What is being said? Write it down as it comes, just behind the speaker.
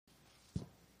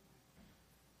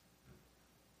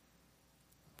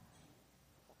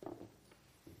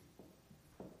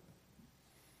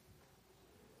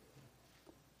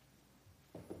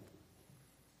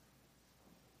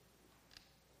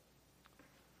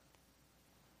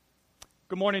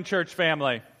Good morning, church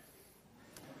family.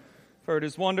 For it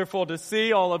is wonderful to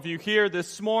see all of you here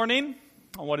this morning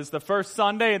on what is the first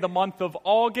Sunday of the month of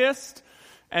August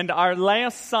and our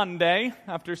last Sunday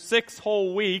after 6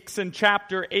 whole weeks in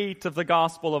chapter 8 of the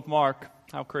Gospel of Mark.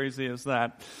 How crazy is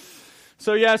that?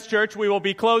 So yes, church, we will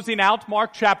be closing out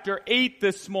Mark chapter 8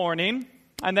 this morning,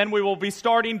 and then we will be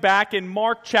starting back in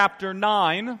Mark chapter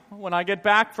 9 when I get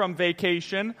back from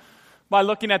vacation, by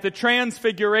looking at the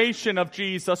transfiguration of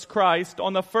Jesus Christ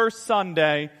on the first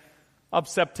Sunday of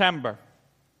September.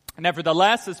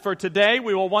 Nevertheless, as for today,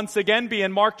 we will once again be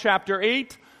in Mark chapter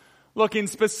 8, looking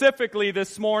specifically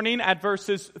this morning at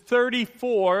verses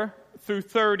 34 through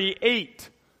 38.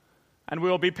 And we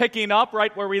will be picking up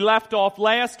right where we left off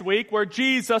last week, where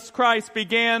Jesus Christ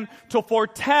began to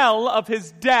foretell of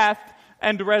his death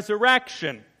and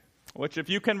resurrection. Which, if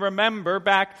you can remember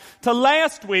back to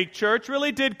last week, church,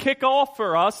 really did kick off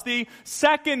for us the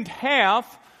second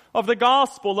half of the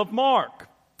Gospel of Mark,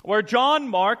 where John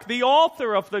Mark, the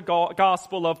author of the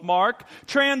Gospel of Mark,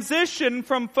 transitioned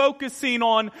from focusing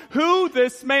on who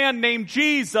this man named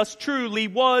Jesus truly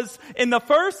was in the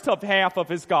first half of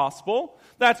his Gospel,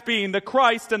 that's being the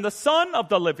Christ and the Son of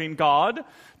the living God,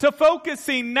 to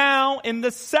focusing now in the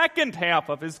second half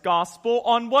of his gospel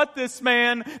on what this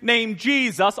man named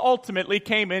Jesus ultimately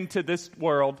came into this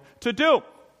world to do.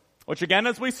 Which again,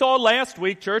 as we saw last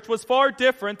week, church, was far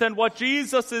different than what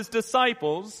Jesus'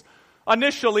 disciples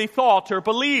initially thought or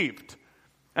believed.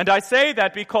 And I say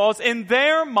that because in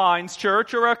their minds,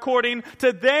 church, or according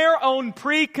to their own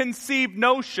preconceived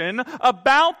notion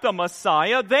about the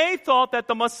Messiah, they thought that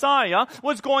the Messiah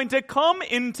was going to come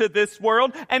into this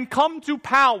world and come to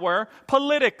power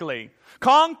politically,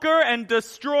 conquer and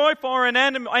destroy foreign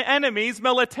enemies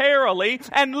militarily,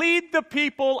 and lead the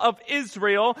people of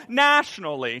Israel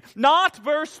nationally. Not,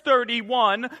 verse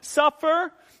 31,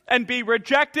 suffer and be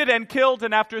rejected and killed,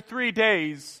 and after 3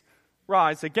 days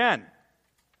rise again.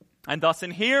 And thus, in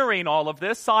hearing all of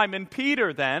this, Simon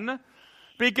Peter then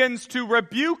begins to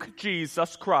rebuke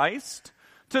Jesus Christ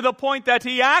to the point that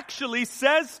he actually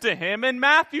says to him in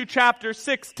Matthew chapter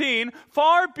 16,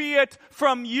 "Far be it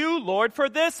from you, Lord, for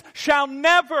this shall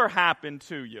never happen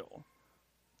to you."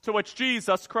 To which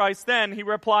Jesus Christ then, he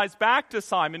replies back to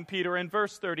Simon Peter in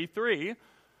verse 33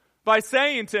 by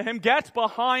saying to him, "Get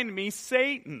behind me,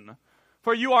 Satan,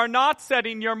 for you are not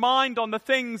setting your mind on the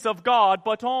things of God,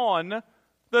 but on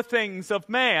the things of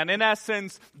man." In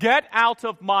essence, get out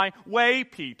of my way,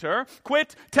 Peter.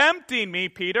 Quit tempting me,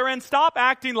 Peter, and stop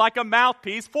acting like a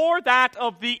mouthpiece for that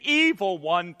of the evil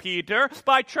one, Peter,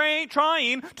 by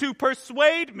trying to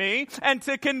persuade me and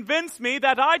to convince me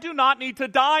that I do not need to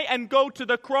die and go to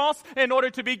the cross in order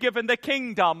to be given the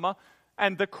kingdom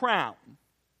and the crown.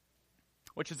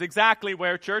 Which is exactly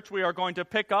where, church, we are going to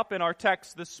pick up in our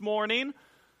text this morning,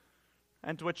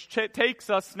 and which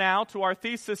takes us now to our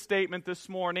thesis statement this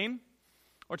morning,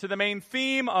 or to the main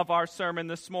theme of our sermon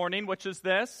this morning, which is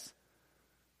this: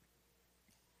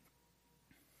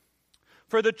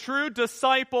 for the true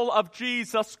disciple of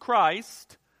Jesus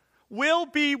Christ will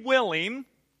be willing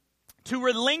to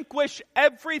relinquish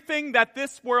everything that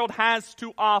this world has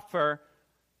to offer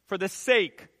for the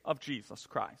sake of Jesus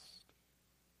Christ.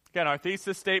 Again, our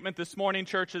thesis statement this morning,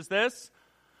 church, is this: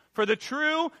 for the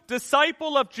true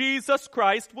disciple of Jesus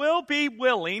Christ will be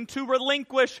willing to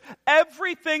relinquish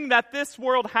everything that this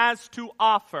world has to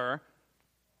offer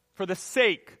for the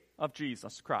sake of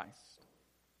Jesus Christ.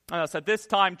 And thus, at this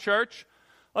time, church,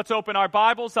 let's open our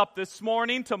Bibles up this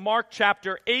morning to Mark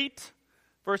chapter 8,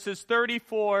 verses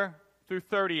 34 through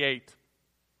 38.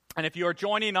 And if you are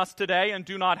joining us today and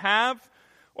do not have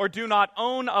or do not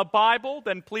own a Bible,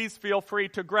 then please feel free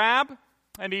to grab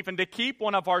and even to keep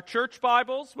one of our church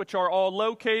Bibles, which are all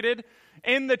located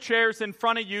in the chairs in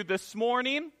front of you this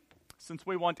morning, since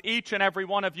we want each and every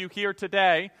one of you here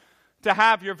today to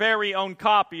have your very own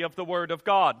copy of the Word of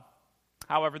God.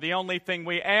 However, the only thing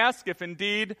we ask, if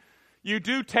indeed you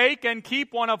do take and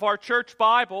keep one of our church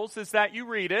Bibles, is that you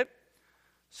read it,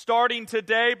 starting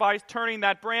today by turning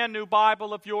that brand new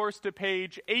Bible of yours to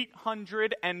page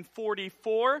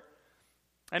 844,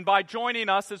 and by joining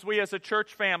us as we as a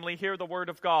church family hear the Word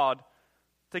of God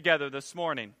together this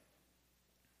morning.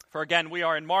 For again, we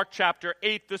are in Mark chapter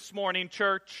 8 this morning,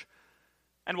 church,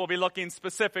 and we'll be looking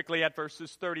specifically at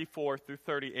verses 34 through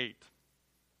 38,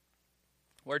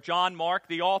 where John Mark,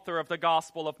 the author of the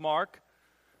Gospel of Mark,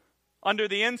 under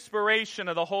the inspiration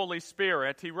of the Holy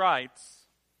Spirit, he writes,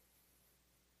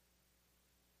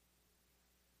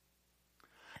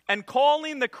 "And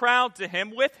calling the crowd to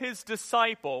him with his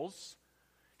disciples,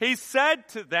 he said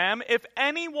to them, 'If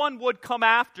anyone would come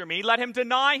after me, let him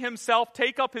deny himself,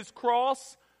 take up his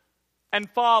cross, and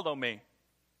follow me.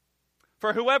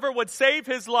 For whoever would save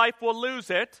his life will lose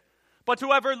it, but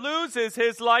whoever loses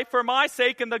his life for my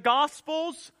sake and the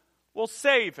gospel's will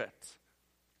save it.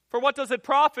 For what does it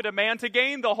profit a man to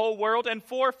gain the whole world and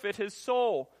forfeit his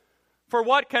soul? For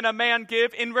what can a man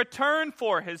give in return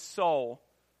for his soul?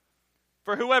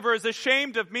 For whoever is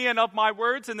ashamed of me and of my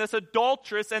words in this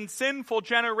adulterous and sinful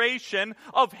generation,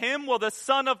 of him will the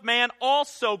Son of Man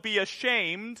also be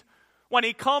ashamed when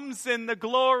he comes in the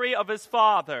glory of his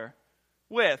Father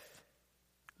with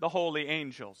the holy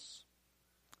angels.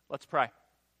 Let's pray.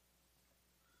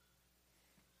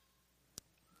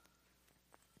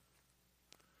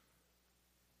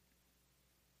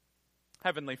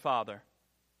 Heavenly Father,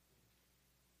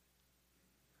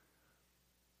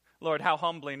 Lord, how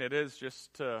humbling it is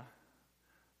just to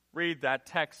read that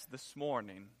text this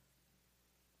morning.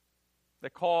 The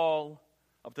call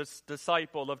of this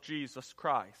disciple of Jesus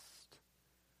Christ,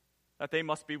 that they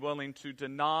must be willing to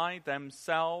deny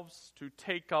themselves, to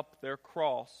take up their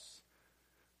cross,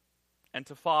 and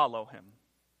to follow him.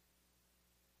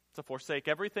 To forsake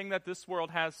everything that this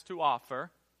world has to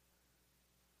offer,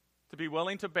 to be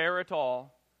willing to bear it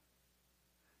all,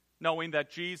 knowing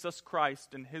that Jesus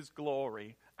Christ in his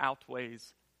glory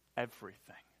outweighs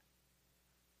everything.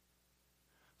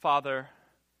 Father,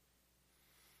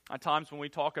 at times when we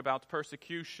talk about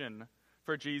persecution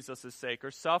for Jesus' sake, or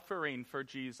suffering for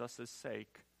Jesus'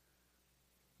 sake,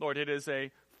 Lord, it is a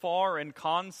foreign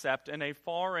concept and a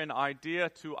foreign idea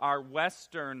to our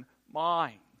Western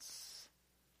minds.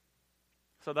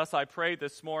 So thus I pray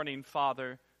this morning,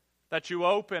 Father, that you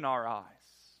open our eyes,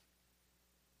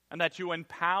 and that you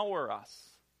empower us,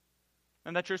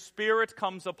 and that your Spirit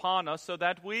comes upon us so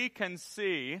that we can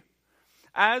see,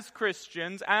 as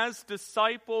Christians, as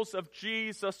disciples of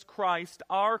Jesus Christ,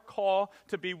 our call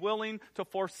to be willing to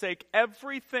forsake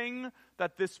everything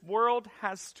that this world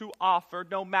has to offer,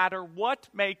 no matter what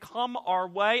may come our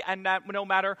way, and that no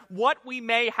matter what we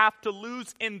may have to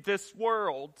lose in this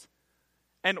world,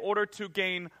 in order to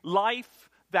gain life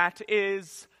that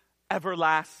is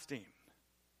everlasting.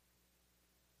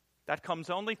 That comes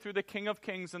only through the King of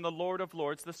Kings and the Lord of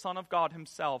Lords, the Son of God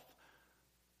himself,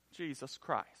 Jesus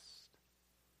Christ.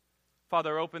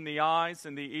 Father, open the eyes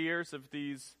and the ears of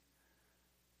these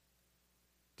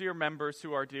dear members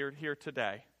who are dear here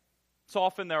today.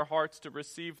 Soften their hearts to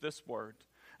receive this word.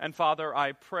 And Father,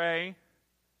 I pray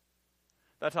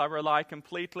that I rely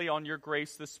completely on your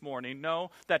grace this morning.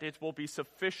 Know that it will be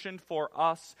sufficient for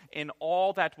us in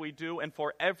all that we do and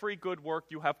for every good work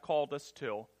you have called us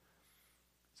to.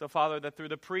 So, Father, that through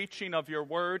the preaching of your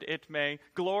word, it may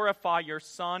glorify your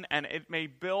Son, and it may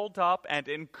build up and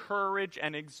encourage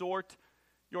and exhort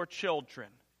your children.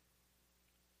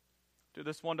 Do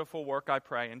this wonderful work, I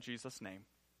pray, in Jesus' name.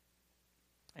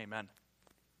 Amen.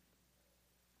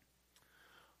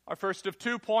 Our first of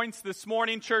 2 points this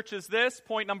morning, church, is this.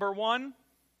 Point number 1.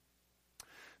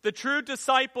 The true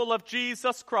disciple of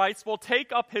Jesus Christ will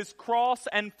take up his cross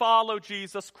and follow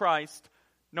Jesus Christ,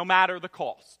 no matter the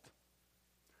cost.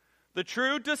 The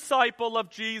true disciple of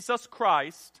Jesus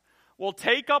Christ will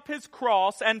take up his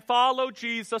cross and follow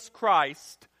Jesus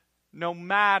Christ, no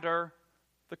matter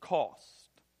the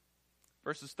cost.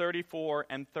 Verses 34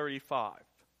 and 35,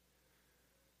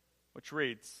 which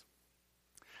reads,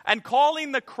 "And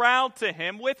calling the crowd to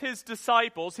him with his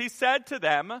disciples, he said to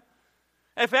them,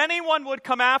 'If anyone would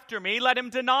come after me, let him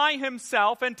deny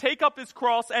himself and take up his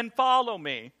cross and follow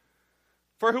me.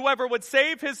 For whoever would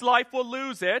save his life will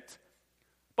lose it,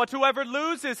 but whoever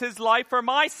loses his life for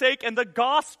my sake and the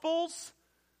gospel's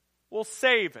will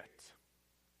save it.'"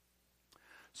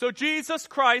 So Jesus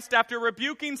Christ, after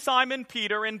rebuking Simon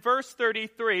Peter in verse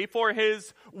 33 for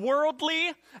his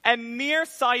worldly and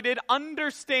nearsighted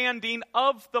understanding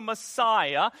of the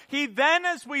Messiah, he then,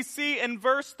 as we see in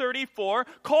verse 34,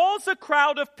 calls a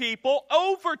crowd of people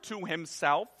over to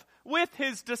himself with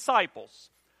his disciples.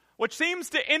 Which seems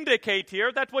to indicate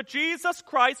here that what Jesus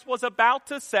Christ was about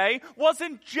to say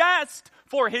wasn't just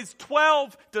for his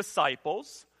 12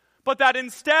 disciples, but that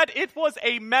instead it was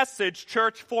a message,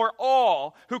 church, for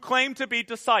all who claim to be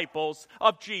disciples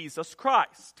of Jesus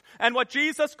Christ. And what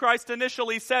Jesus Christ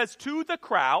initially says to the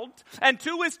crowd and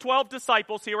to his 12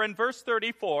 disciples here in verse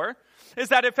 34 is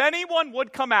that if anyone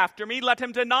would come after me, let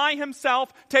him deny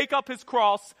himself, take up his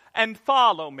cross, and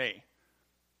follow me.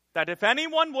 That if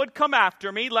anyone would come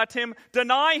after me, let him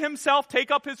deny himself,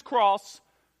 take up his cross,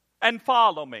 and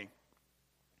follow me.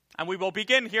 And we will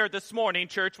begin here this morning,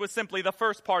 church, with simply the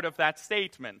first part of that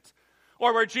statement,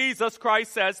 or where Jesus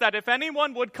Christ says that if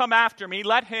anyone would come after me,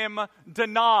 let him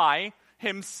deny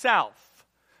himself.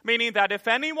 Meaning that if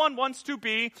anyone wants to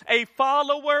be a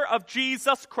follower of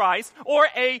Jesus Christ or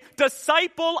a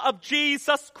disciple of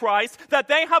Jesus Christ, that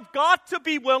they have got to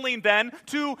be willing then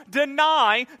to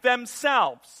deny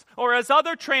themselves. Or as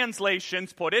other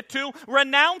translations put it, to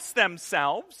renounce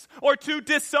themselves or to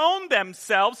disown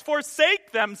themselves,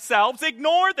 forsake themselves,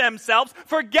 ignore themselves,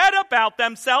 forget about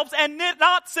themselves, and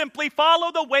not simply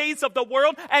follow the ways of the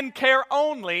world and care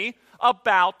only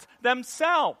about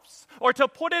themselves. Or to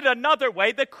put it another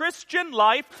way, the Christian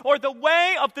life or the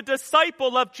way of the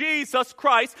disciple of Jesus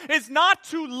Christ is not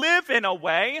to live in a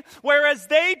way whereas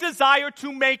they desire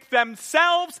to make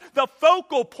themselves the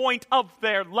focal point of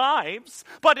their lives,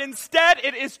 but instead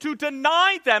it is to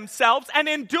deny themselves and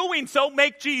in doing so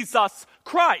make Jesus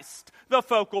Christ the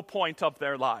focal point of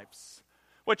their lives.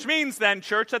 Which means then,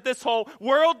 church, that this whole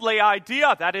worldly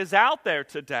idea that is out there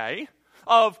today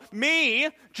of me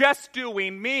just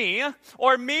doing me,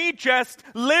 or me just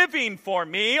living for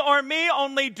me, or me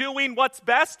only doing what's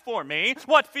best for me,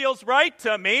 what feels right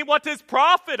to me, what is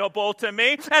profitable to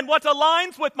me, and what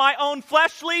aligns with my own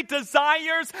fleshly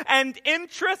desires and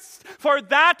interests, for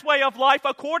that way of life,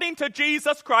 according to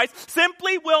Jesus Christ,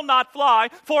 simply will not fly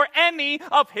for any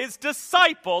of his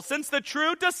disciples, since the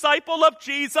true disciple of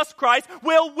Jesus Christ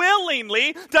will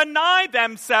willingly deny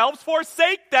themselves,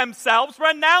 forsake themselves,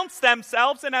 renounce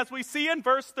themselves, and as we see in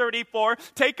verse 34,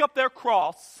 take up their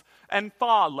cross and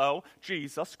follow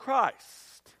Jesus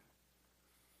Christ.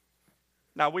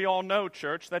 Now we all know,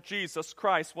 church, that Jesus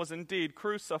Christ was indeed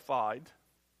crucified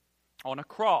on a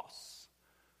cross,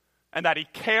 and that he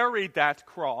carried that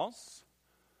cross,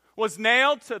 was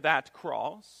nailed to that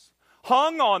cross,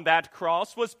 hung on that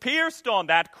cross, was pierced on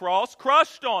that cross,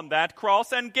 crushed on that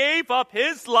cross, and gave up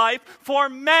his life for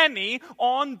many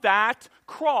on that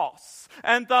cross.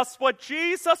 And thus what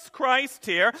Jesus Christ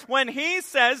here, when he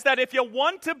says that if you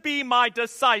want to be my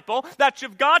disciple, that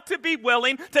you've got to be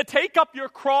willing to take up your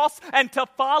cross and to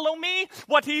follow me,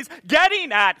 what he's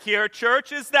getting at here,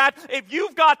 church, is that if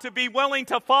you've got to be willing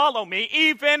to follow me,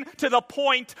 even to the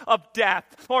point of death,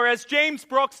 or as James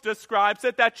Brooks describes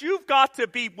it, that you've got to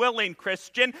be willing,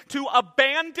 Christian, to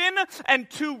abandon and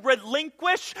to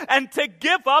relinquish and to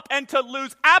give up and to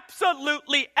lose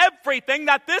absolutely everything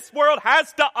that this world has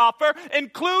to offer,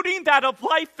 including that of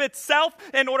life itself,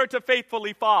 in order to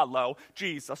faithfully follow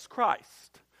Jesus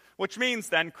Christ. Which means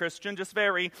then, Christian, just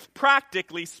very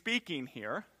practically speaking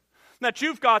here, that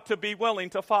you've got to be willing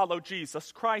to follow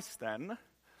Jesus Christ then,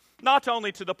 not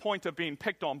only to the point of being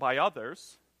picked on by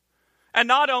others, and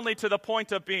not only to the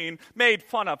point of being made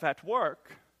fun of at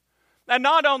work, and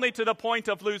not only to the point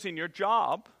of losing your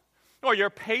job, or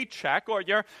your paycheck, or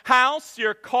your house,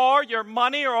 your car, your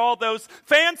money, or all those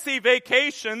fancy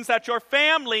vacations that your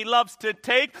family loves to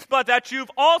take, but that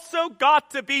you've also got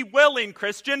to be willing,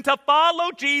 Christian, to follow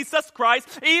Jesus Christ,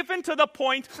 even to the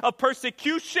point of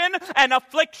persecution and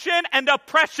affliction and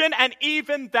oppression, and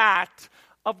even that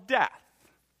of death.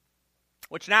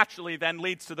 Which naturally then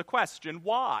leads to the question,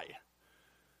 why?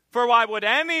 For why would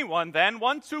anyone then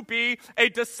want to be a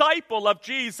disciple of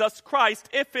Jesus Christ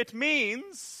if it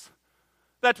means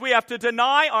that we have to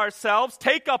deny ourselves,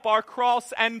 take up our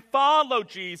cross, and follow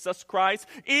Jesus Christ,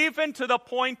 even to the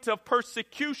point of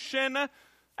persecution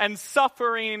and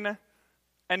suffering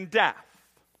and death?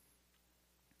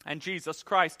 And Jesus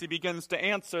Christ, he begins to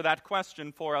answer that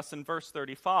question for us in verse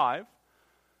 35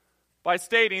 by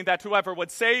stating that whoever would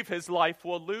save his life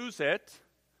will lose it,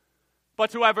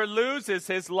 but whoever loses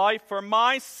his life for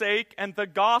my sake and the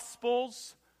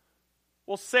gospel's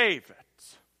will save it.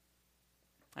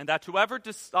 And that whoever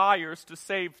desires to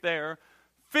save their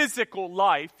physical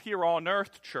life here on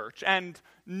earth, church, and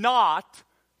not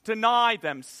deny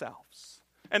themselves,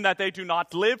 and that they do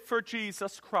not live for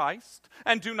Jesus Christ,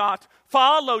 and do not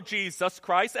follow Jesus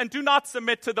Christ, and do not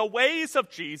submit to the ways of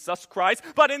Jesus Christ,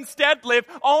 but instead live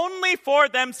only for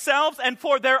themselves and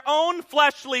for their own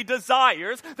fleshly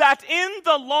desires, that in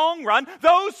the long run,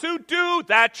 those who do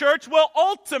that, church, will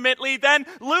ultimately then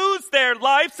lose their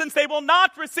life, since they will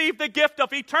not receive the gift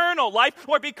of eternal life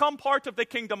or become part of the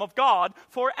kingdom of God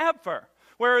forever.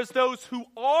 Whereas those who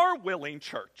are willing,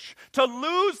 church, to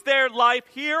lose their life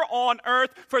here on earth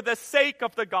for the sake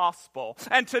of the gospel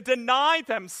and to deny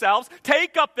themselves,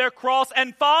 take up their cross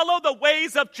and follow the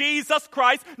ways of Jesus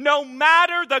Christ, no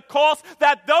matter the cost,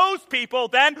 that those people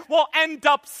then will end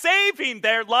up saving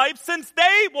their lives, since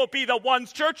they will be the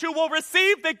ones, church, who will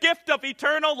receive the gift of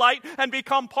eternal light and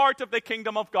become part of the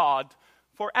kingdom of God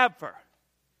forever.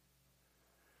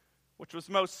 Which was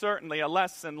most certainly a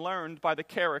lesson learned by the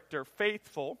character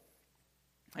Faithful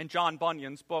in John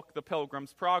Bunyan's book, The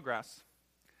Pilgrim's Progress.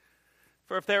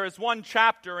 For if there is one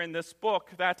chapter in this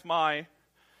book that my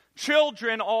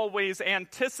children always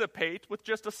anticipate with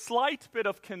just a slight bit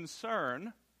of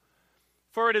concern,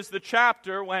 for it is the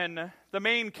chapter when the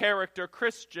main character,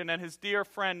 Christian, and his dear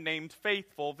friend named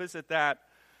Faithful visit that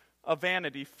of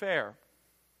Vanity Fair.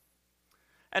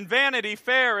 And Vanity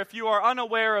Fair, if you are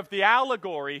unaware of the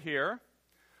allegory here,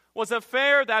 was a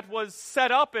fair that was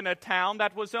set up in a town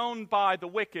that was owned by the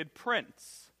wicked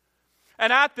prince.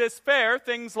 And at this fair,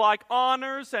 things like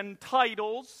honors and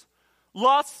titles,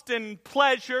 lust and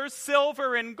pleasure,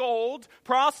 silver and gold,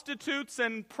 prostitutes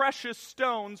and precious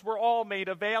stones were all made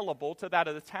available to that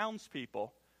of the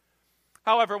townspeople.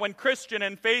 However, when Christian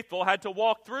and Faithful had to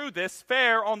walk through this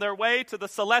fair on their way to the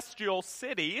celestial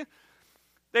city,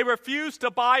 they refused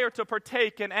to buy or to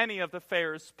partake in any of the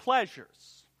fair's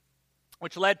pleasures,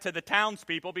 which led to the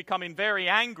townspeople becoming very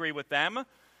angry with them,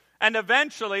 and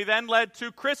eventually then led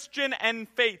to Christian and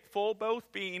Faithful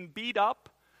both being beat up,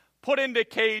 put into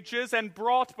cages, and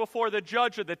brought before the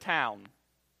judge of the town,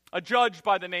 a judge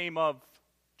by the name of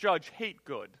Judge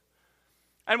Hategood.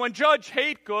 And when Judge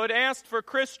Hategood asked for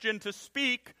Christian to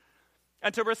speak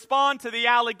and to respond to the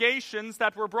allegations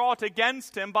that were brought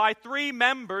against him by three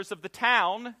members of the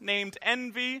town named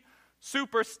Envy,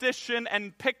 Superstition,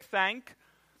 and Pickthank,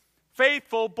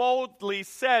 Faithful boldly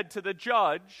said to the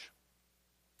judge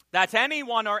that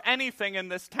anyone or anything in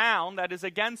this town that is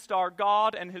against our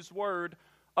God and his word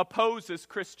opposes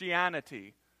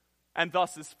Christianity and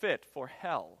thus is fit for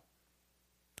hell.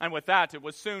 And with that, it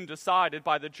was soon decided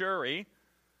by the jury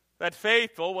that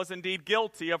Faithful was indeed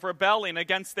guilty of rebelling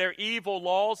against their evil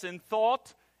laws in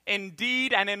thought, in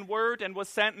deed, and in word, and was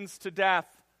sentenced to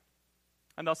death.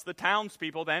 And thus the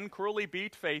townspeople then cruelly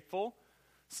beat Faithful,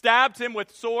 stabbed him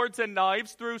with swords and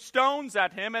knives, threw stones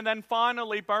at him, and then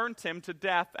finally burnt him to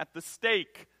death at the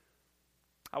stake.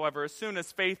 However, as soon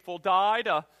as Faithful died,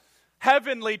 a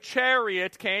heavenly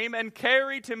chariot came and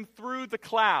carried him through the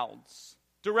clouds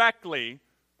directly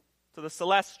to the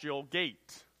celestial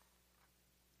gate.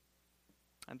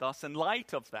 And thus, in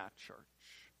light of that, church,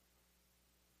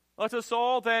 let us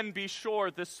all then be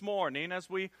sure this morning, as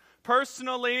we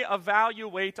personally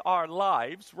evaluate our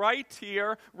lives right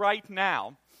here, right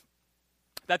now,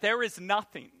 that there is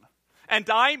nothing, and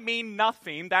I mean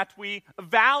nothing, that we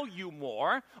value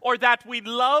more, or that we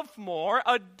love more,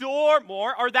 adore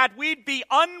more, or that we'd be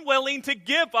unwilling to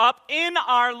give up in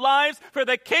our lives for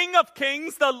the King of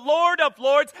Kings, the Lord of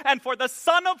Lords, and for the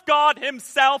Son of God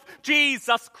himself,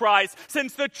 Jesus Christ.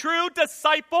 Since the true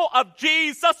disciple of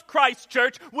Jesus Christ,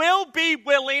 church, will be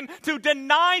willing to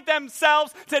deny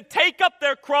themselves, to take up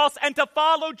their cross, and to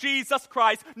follow Jesus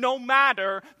Christ, no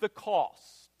matter the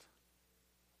cost.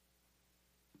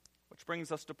 Which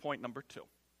brings us to point number 2,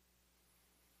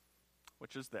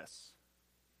 which is this.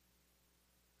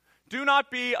 Do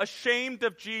not be ashamed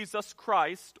of Jesus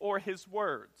Christ or his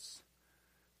words,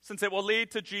 since it will lead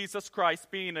to Jesus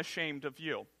Christ being ashamed of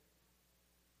you.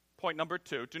 Point number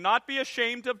 2, do not be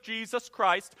ashamed of Jesus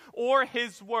Christ or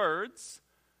his words,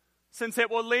 since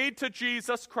it will lead to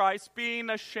Jesus Christ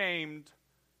being ashamed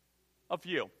of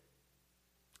you.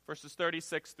 Verses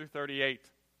 36 through 38.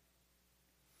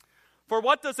 For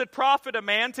what does it profit a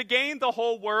man to gain the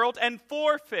whole world and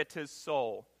forfeit his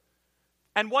soul?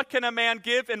 And what can a man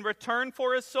give in return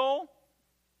for his soul?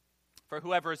 For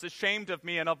whoever is ashamed of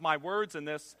me and of my words in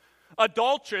this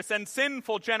adulterous and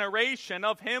sinful generation,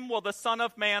 of him will the Son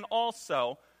of Man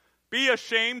also be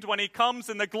ashamed when he comes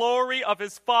in the glory of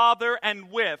his Father and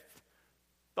with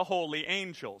the holy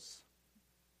angels.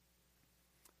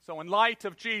 So in light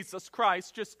of Jesus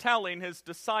Christ just telling his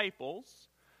disciples,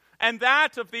 and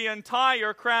that of the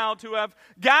entire crowd who have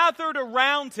gathered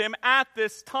around him at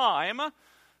this time,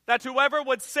 that whoever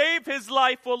would save his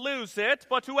life will lose it,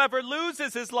 but whoever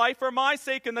loses his life for my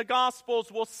sake in the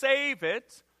Gospels will save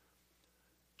it.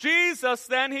 Jesus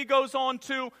then, he goes on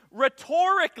to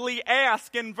rhetorically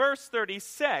ask in verse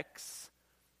 36,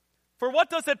 for what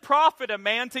does it profit a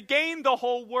man to gain the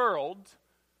whole world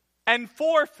and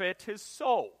forfeit his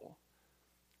soul?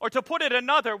 Or to put it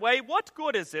another way, what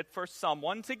good is it for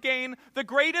someone to gain the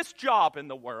greatest job in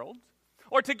the world,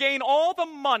 or to gain all the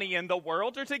money in the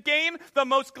world, or to gain the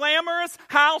most glamorous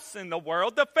house in the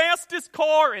world, the fastest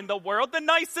car in the world, the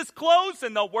nicest clothes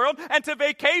in the world, and to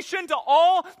vacation to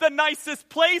all the nicest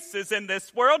places in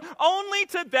this world, only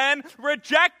to then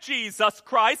reject Jesus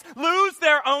Christ, lose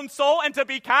their own soul, and to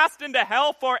be cast into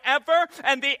hell forever?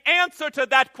 And the answer to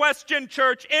that question,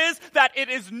 church, is that it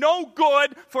is no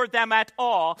good for them at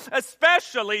all,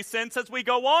 especially since, as we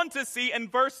go on to see in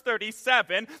verse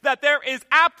 37, that there is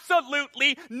absolutely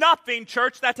absolutely nothing,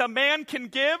 church, that a man can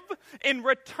give in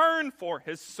return for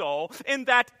his soul. In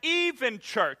that even,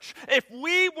 church, if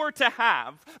we were to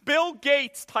have Bill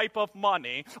Gates type of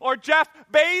money, or Jeff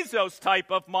Bezos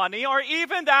type of money, or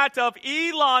even that of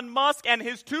Elon Musk and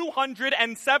his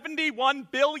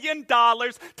 $271 billion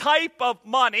type of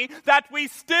money, that we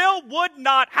still would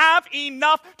not have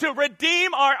enough to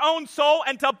redeem our own soul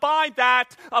and to buy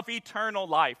that of eternal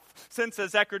life. Since,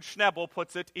 as Eckhard Schnebel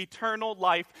puts it, eternal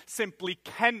life simply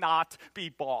cannot be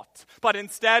bought, but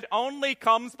instead only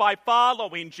comes by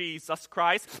following Jesus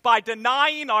Christ, by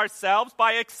denying ourselves,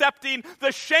 by accepting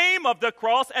the shame of the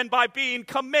cross, and by being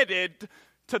committed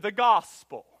to the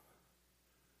gospel.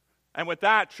 And with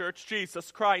that, church,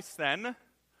 Jesus Christ then,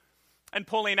 and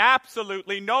pulling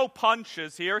absolutely no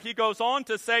punches here, he goes on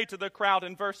to say to the crowd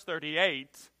in verse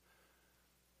 38,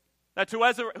 that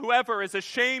whoever is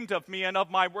ashamed of me and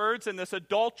of my words in this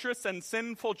adulterous and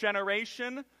sinful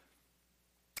generation,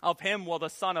 of him will the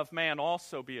Son of Man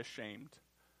also be ashamed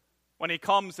when he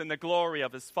comes in the glory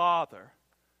of his Father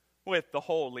with the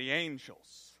holy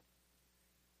angels.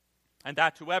 And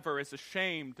that whoever is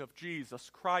ashamed of Jesus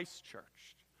Christ,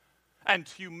 church, and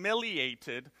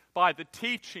humiliated by the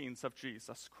teachings of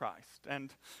Jesus Christ,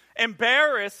 and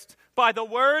embarrassed by the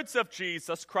words of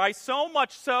Jesus Christ, so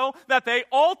much so that they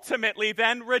ultimately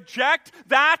then reject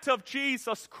that of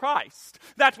Jesus Christ.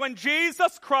 That when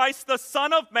Jesus Christ, the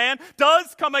Son of Man,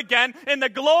 does come again in the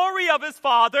glory of his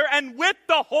Father and with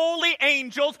the holy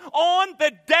angels on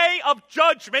the day of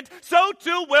judgment, so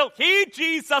too will he,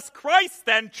 Jesus Christ,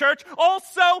 then, church,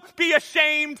 also be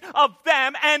ashamed of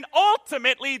them and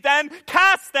ultimately then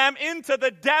cast them into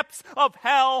the depths of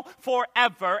hell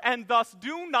forever. And thus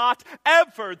do not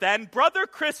ever then, brother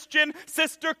Christian,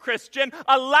 sister Christian,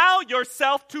 allow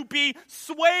yourself to be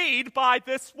swayed by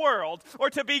this world,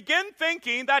 or to begin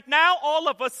thinking that now all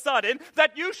of a sudden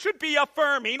that you should be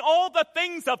affirming all the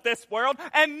things of this world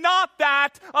and not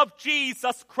that of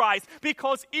Jesus Christ.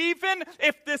 Because even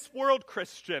if this world,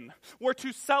 Christian, were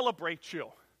to celebrate you,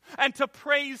 and to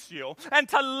praise you, and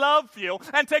to love you,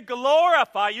 and to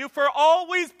glorify you for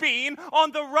always being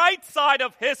on the right side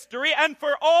of history, and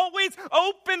for always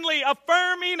openly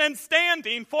affirming and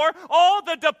standing for all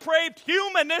the depraved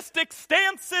humanistic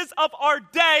stances of our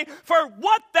day, for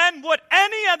what then would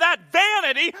any of that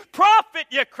vanity profit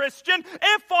you, Christian,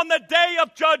 if on the day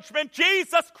of judgment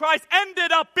Jesus Christ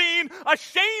ended up being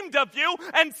ashamed of you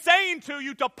and saying to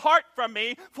you, "Depart from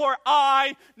me, for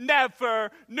I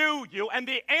never knew you"? And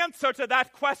the answer to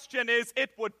that question is, it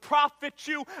would profit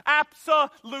you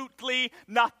absolutely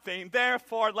nothing.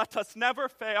 Therefore, let us never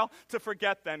fail to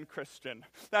forget then, Christian,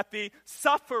 that the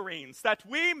sufferings that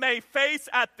we may face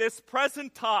at this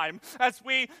present time as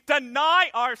we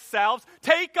deny ourselves,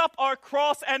 take up our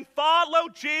cross, and follow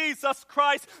Jesus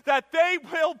Christ, that they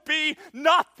will be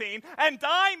nothing, and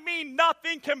I mean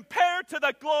nothing, compared to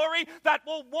the glory that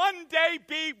will one day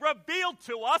be revealed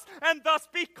to us. And thus,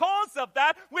 because of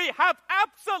that, we have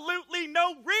absolutely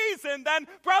no reason then,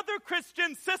 brother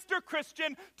Christian, sister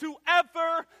Christian, to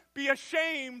ever be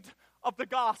ashamed of the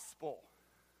gospel.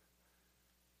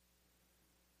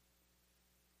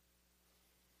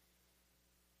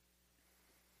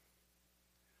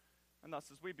 And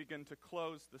thus, as we begin to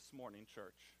close this morning,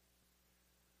 church,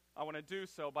 I want to do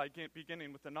so by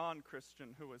beginning with the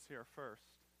non-Christian who was here first.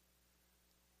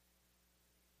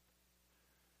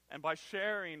 And by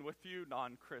sharing with you,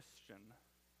 non-Christian,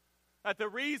 that the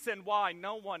reason why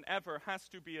no one ever has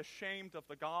to be ashamed of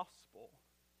the gospel,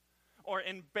 or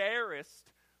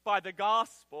embarrassed by the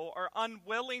gospel, or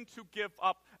unwilling to give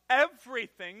up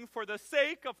everything for the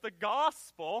sake of the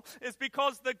gospel, is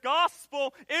because the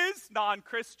gospel is,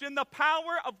 non-Christian, the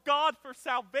power of God for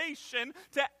salvation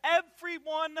to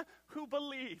everyone who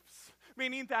believes.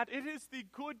 Meaning that it is the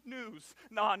good news,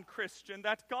 non-Christian,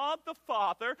 that God the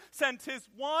Father sent his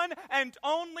one and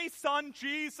only Son,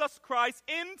 Jesus Christ,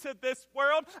 into this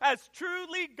world as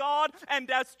truly God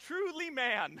and as truly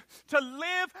man, to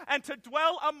live and to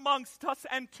dwell amongst us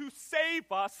and to save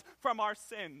us from our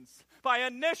sins, by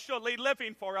initially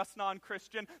living for us,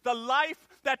 non-Christian, the life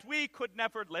that we could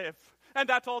never live. And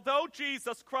that although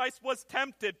Jesus Christ was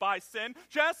tempted by sin,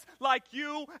 just like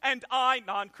you and I,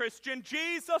 non-Christian,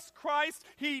 Jesus Christ,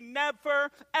 he never,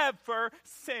 ever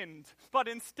sinned, but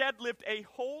instead lived a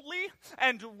holy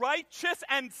and righteous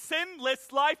and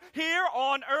sinless life here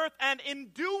on earth, and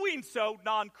in doing so,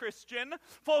 non-Christian,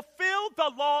 fulfilled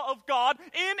the law of God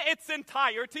in its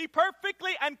entirety,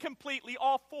 perfectly and completely,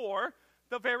 all for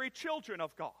the very children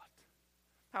of God.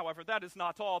 However, that is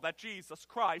not all that Jesus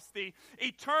Christ, the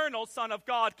eternal Son of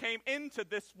God, came into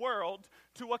this world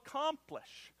to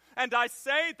accomplish. And I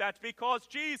say that because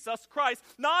Jesus Christ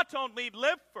not only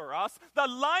lived for us the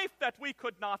life that we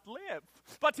could not live,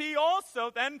 but he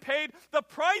also then paid the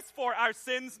price for our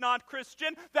sins,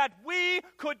 non-Christian, that we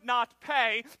could not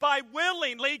pay by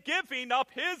willingly giving up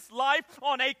his life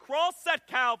on a cross at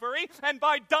Calvary and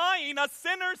by dying a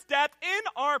sinner's death in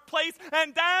our place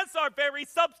and as our very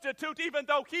substitute, even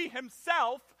though he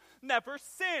himself never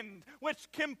sinned, which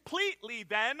completely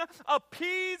then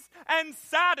appeased and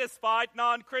satisfied,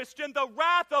 non-Christian, the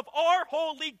wrath of our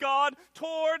holy God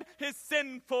toward his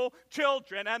sinful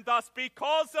children. And thus,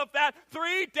 because of that,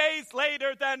 3 days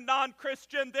later then,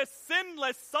 non-Christian, this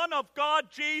sinless Son of God,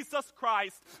 Jesus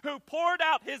Christ, who poured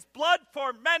out his blood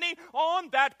for many on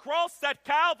that cross at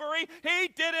Calvary, he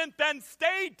didn't then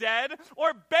stay dead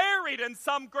or buried in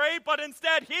some grave, but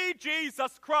instead he,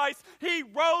 Jesus Christ, he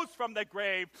rose from the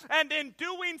grave. And in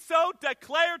doing so,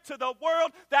 declared to the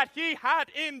world that he had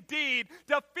indeed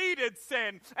defeated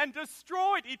sin and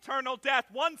destroyed eternal death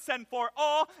once and for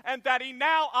all, and that he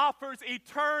now offers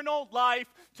eternal life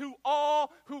to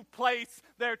all who place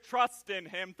their trust in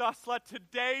him. Thus, let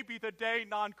today be the day,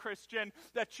 non-Christian,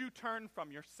 that you turn from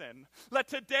your sin. Let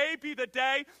today be the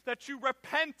day that you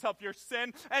repent of your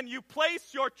sin and you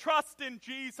place your trust in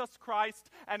Jesus Christ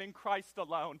and in Christ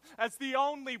alone as the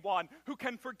only one who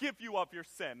can forgive you of your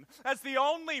sin, as the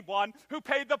only one who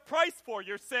paid the price for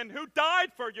your sin, who died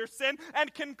for your sin,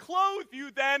 and can clothe you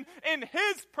then in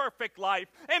his perfect life,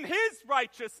 in his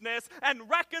righteousness, and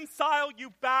reconcile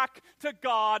you back to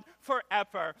God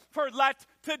forever. For let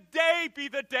today be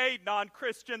the day,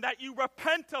 non-Christian, that you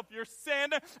repent of your sin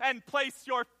and place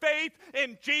your faith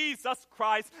in Jesus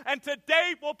Christ. And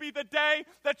today will be the day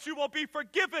that you will be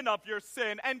forgiven of your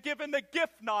sin and given the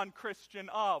gift, non-Christian,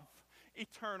 of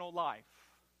eternal life.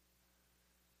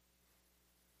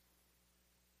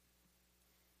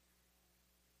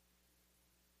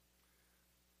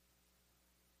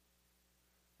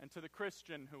 And to the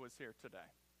Christian who is here today,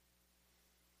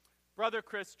 brother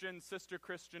Christian, sister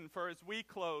Christian, for as we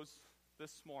close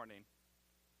this morning,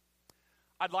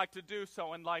 I'd like to do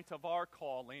so in light of our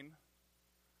calling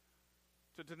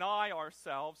to deny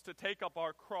ourselves, to take up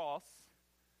our cross,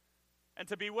 and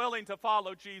to be willing to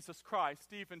follow Jesus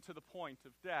Christ even to the point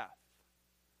of death.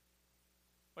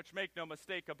 Which, make no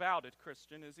mistake about it,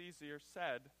 Christian, is easier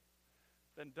said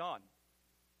than done.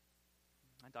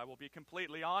 And I will be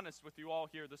completely honest with you all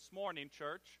here this morning,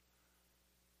 church.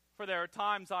 For there are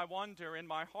times I wonder in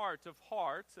my heart of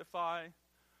hearts if I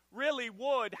really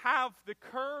would have the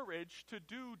courage to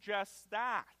do just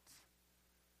that.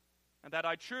 And that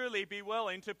I'd truly be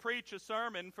willing to preach a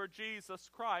sermon for Jesus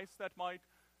Christ that might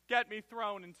get me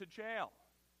thrown into jail.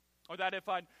 Or that if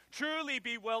I'd truly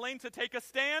be willing to take a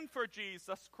stand for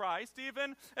Jesus Christ,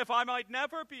 even if I might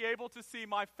never be able to see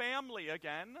my family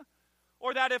again.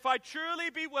 Or that if I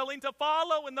truly be willing to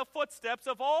follow in the footsteps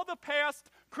of all the past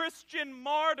Christian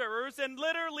martyrs and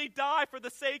literally die for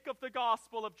the sake of the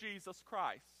gospel of Jesus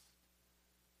Christ.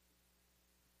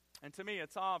 And to me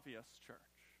it's obvious, church,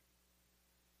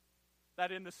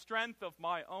 that in the strength of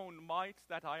my own might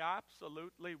that I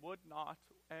absolutely would not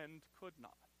and could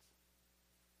not.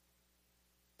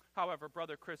 However,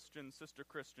 brother Christian, sister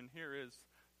Christian, here is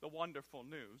the wonderful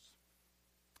news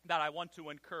that I want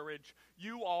to encourage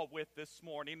you all with this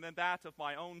morning, and that of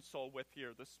my own soul with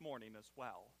here this morning as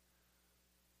well.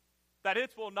 That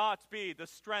it will not be the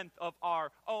strength of our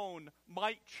own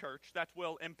might, church, that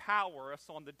will empower us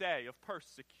on the day of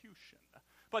persecution,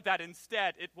 but that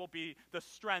instead it will be the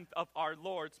strength of our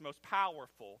Lord's most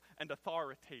powerful and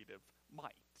authoritative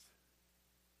might.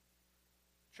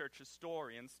 Church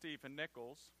historian Stephen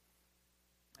Nichols,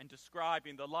 in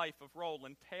describing the life of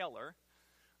Rowland Taylor,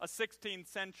 a 16th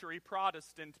century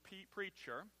Protestant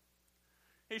preacher,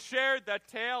 he shared that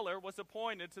Taylor was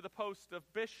appointed to the post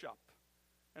of bishop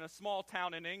in a small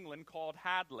town in England called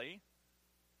Hadley,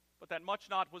 but that much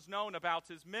not was known about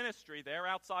his ministry there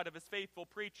outside of his faithful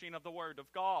preaching of the Word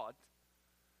of God.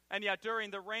 And yet during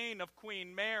the reign of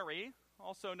Queen Mary,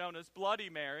 also known as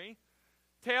Bloody Mary,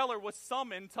 Taylor was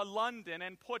summoned to London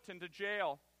and put into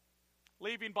jail,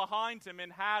 leaving behind him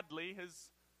in Hadley his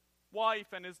wife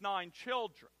and his 9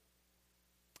 children.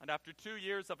 And after 2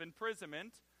 years of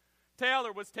imprisonment,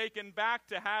 Taylor was taken back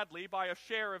to Hadley by a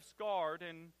sheriff's guard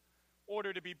in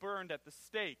order to be burned at the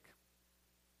stake.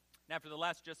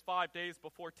 Nevertheless, just 5 days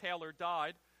before Taylor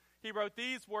died, he wrote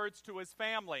these words to his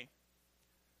family.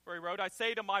 For he wrote, "I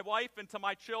say to my wife and to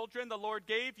my children, the Lord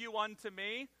gave you unto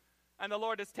me, and the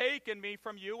Lord has taken me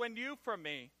from you and you from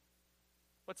me.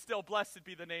 But still blessed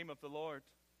be the name of the Lord.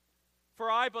 For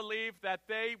I believe that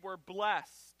they were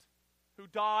blessed who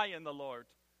die in the Lord.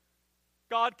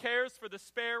 God cares for the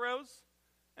sparrows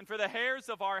and for the hairs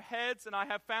of our heads, and I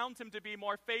have found him to be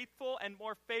more faithful and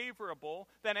more favorable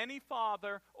than any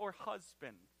father or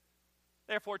husband.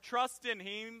 Therefore, trust in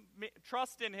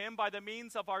him by the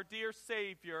means of our dear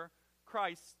Savior,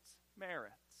 Christ's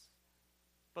merits.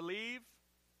 Believe,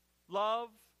 love,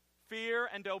 fear,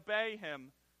 and obey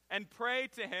him, and pray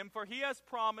to him, for he has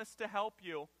promised to help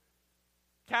you.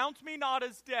 Count me not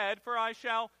as dead, for I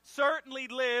shall certainly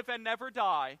live and never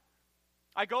die.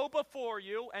 I go before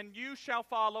you, and you shall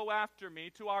follow after me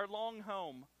to our long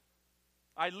home.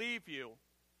 I leave you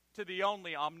to the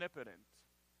only omnipotent.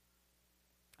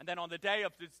 And then on the day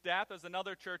of his death, as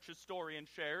another church historian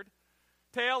shared,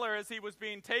 Taylor, as he was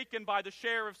being taken by the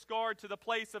sheriff's guard to the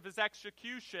place of his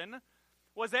execution,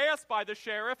 was asked by the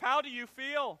sheriff, "How do you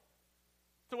feel?"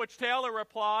 To which Taylor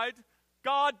replied,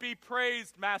 "God be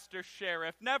praised, Master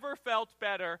Sheriff, never felt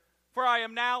better, for I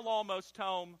am now almost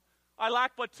home. I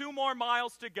lack but 2 more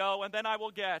miles to go, and then I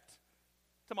will get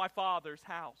to my Father's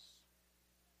house."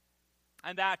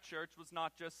 And that, church, was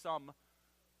not just some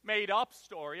made-up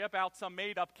story about some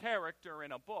made-up character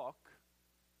in a book,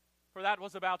 for that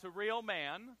was about a real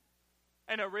man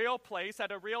in a real place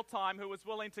at a real time who was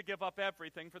willing to give up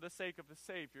everything for the sake of the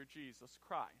Savior, Jesus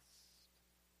Christ.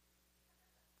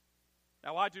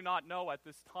 Now, I do not know at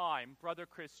this time, brother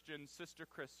Christian, sister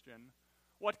Christian,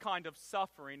 what kind of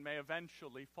suffering may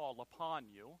eventually fall upon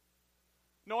you,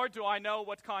 nor do I know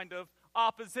what kind of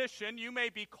opposition you may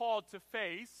be called to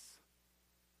face,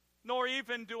 nor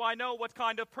even do I know what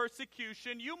kind of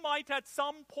persecution you might at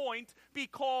some point be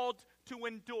called to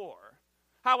endure.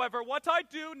 However, what I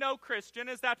do know, Christian,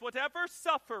 is that whatever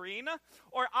suffering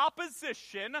or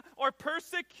opposition or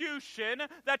persecution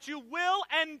that you will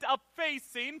end up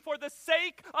facing for the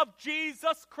sake of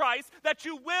Jesus Christ, that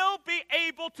you will be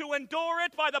able to endure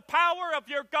it by the power of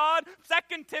your God,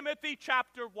 2 Timothy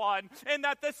chapter 1, and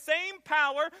that the same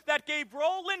power that gave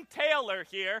Roland Taylor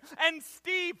here, and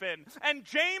Stephen, and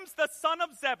James the son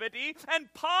of Zebedee,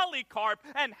 and Polycarp,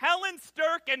 and Helen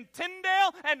Stirk, and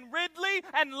Tyndale, and Ridley,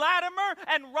 and Latimer,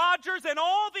 and Rogers and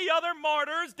all the other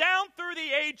martyrs down through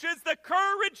the ages, the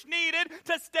courage needed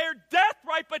to stare death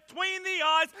right between the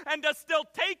eyes and to still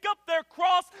take up their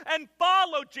cross and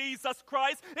follow Jesus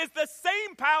Christ is the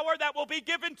same power that will be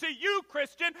given to you,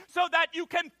 Christian, so that you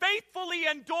can faithfully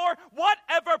endure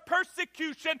whatever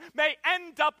persecution may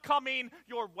end up coming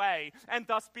your way. And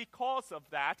thus, because of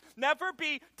that, never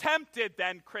be tempted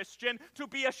then, Christian, to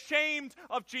be ashamed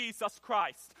of Jesus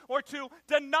Christ, or to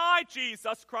deny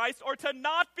Jesus Christ, or to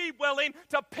not be willing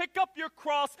to pick up your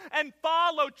cross and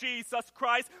follow Jesus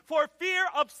Christ for fear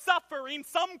of suffering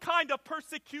some kind of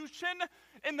persecution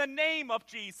in the name of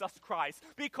Jesus Christ,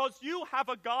 because you have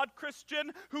a God,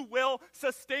 Christian, who will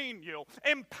sustain you,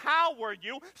 empower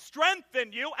you,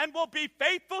 strengthen you, and will be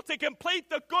faithful to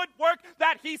complete the good work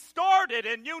that he started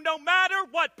in you, no matter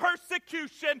what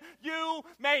persecution you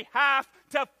may have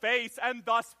to face. And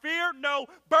thus fear no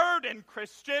burden,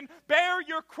 Christian. Bear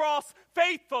your cross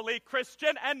faithfully,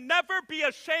 Christian, and never be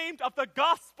ashamed of the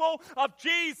gospel of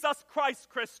Jesus Christ,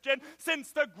 Christian,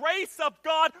 since the grace of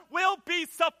God will be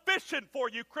sufficient for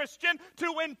you, Christian,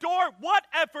 to endure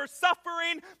whatever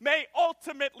suffering may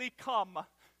ultimately come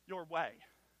your way.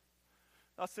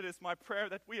 Thus it is my prayer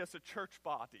that we as a church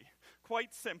body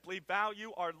quite simply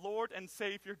value our Lord and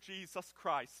Savior Jesus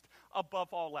Christ above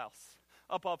all else.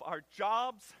 Above our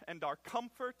jobs and our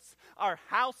comforts, our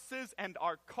houses and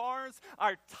our cars,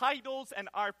 our titles and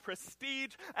our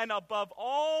prestige, and above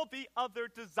all the other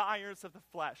desires of the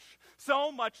flesh.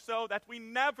 So much so that we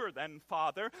never then,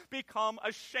 Father, become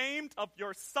ashamed of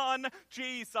your Son,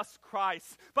 Jesus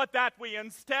Christ, but that we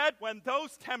instead, when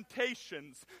those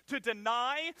temptations to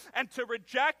deny and to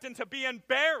reject and to be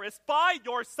embarrassed by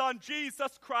your Son,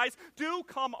 Jesus Christ, do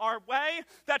come our way,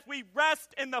 that we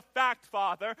rest in the fact,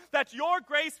 Father, that your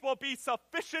grace will be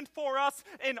sufficient for us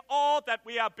in all that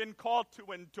we have been called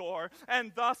to endure.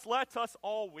 And thus let us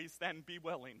always then be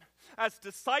willing, as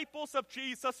disciples of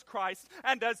Jesus Christ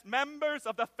and as members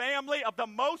of the family of the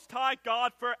Most High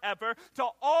God forever, to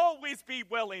always be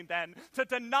willing then to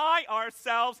deny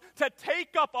ourselves, to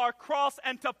take up our cross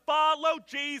and to follow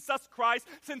Jesus Christ,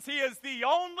 since he is the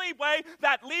only way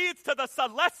that leads to the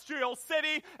celestial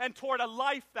city and toward a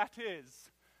life that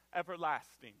is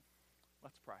everlasting.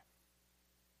 Let's pray.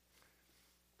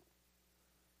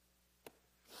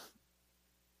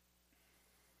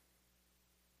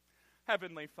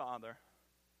 Heavenly Father,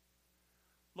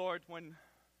 Lord, when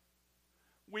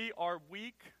we are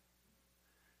weak,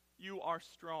 you are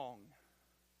strong.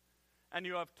 And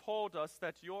you have told us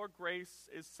that your grace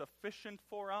is sufficient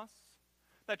for us,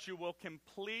 that you will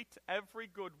complete every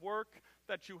good work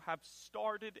that you have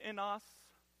started in us.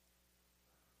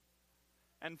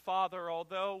 And Father,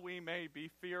 although we may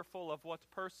be fearful of what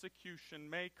persecution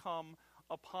may come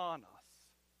upon us,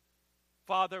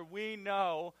 Father, we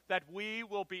know that we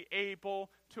will be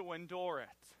able to endure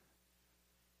it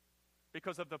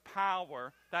because of the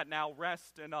power that now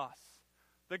rests in us,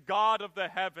 the God of the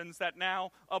heavens that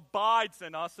now abides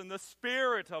in us, and the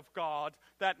Spirit of God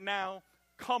that now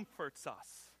comforts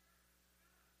us.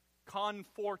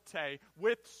 Conforte,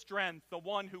 with strength, the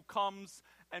one who comes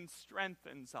and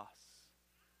strengthens us.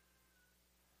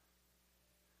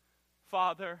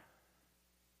 Father,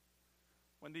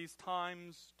 when these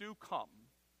times do come,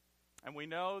 and we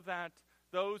know that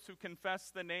those who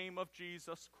confess the name of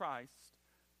Jesus Christ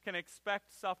can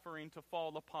expect suffering to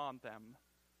fall upon them,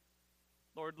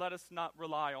 Lord, let us not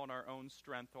rely on our own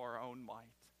strength or our own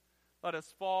might. Let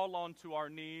us fall onto our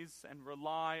knees and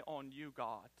rely on you,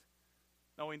 God,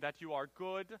 knowing that you are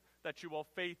good, that you are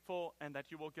faithful, and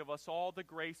that you will give us all the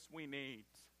grace we need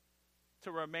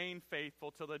to remain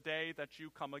faithful till the day that you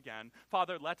come again.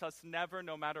 Father, let us never,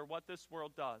 no matter what this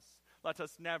world does, let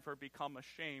us never become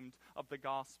ashamed of the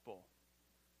gospel,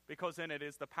 because in it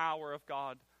is the power of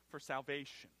God for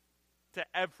salvation to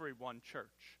everyone,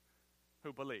 church,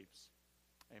 who believes.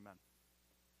 Amen.